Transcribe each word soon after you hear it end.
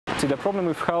See, the problem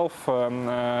with health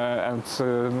and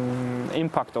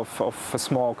impact of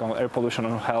smoke on air pollution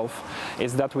on health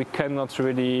is that we cannot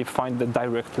really find the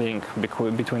direct link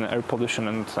between air pollution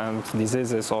and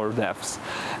diseases or deaths.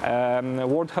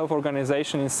 World Health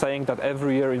Organization is saying that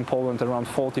every year in Poland around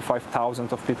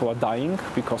 45,000 of people are dying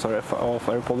because of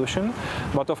air pollution,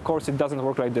 but of course it doesn't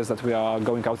work like this, that we are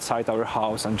going outside our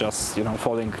house and just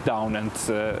falling down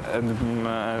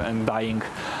and dying,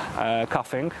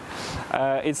 coughing.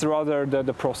 It's rather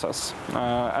the process,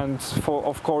 and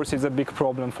of course it's a big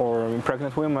problem for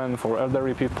pregnant women, for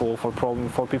elderly people,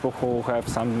 for people who have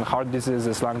some heart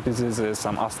diseases, lung diseases,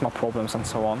 some asthma problems, and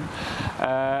so on.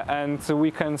 And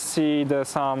we can see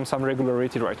some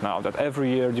regularity right now, that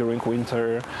every year during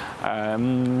winter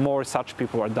more such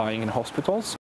people are dying in hospitals.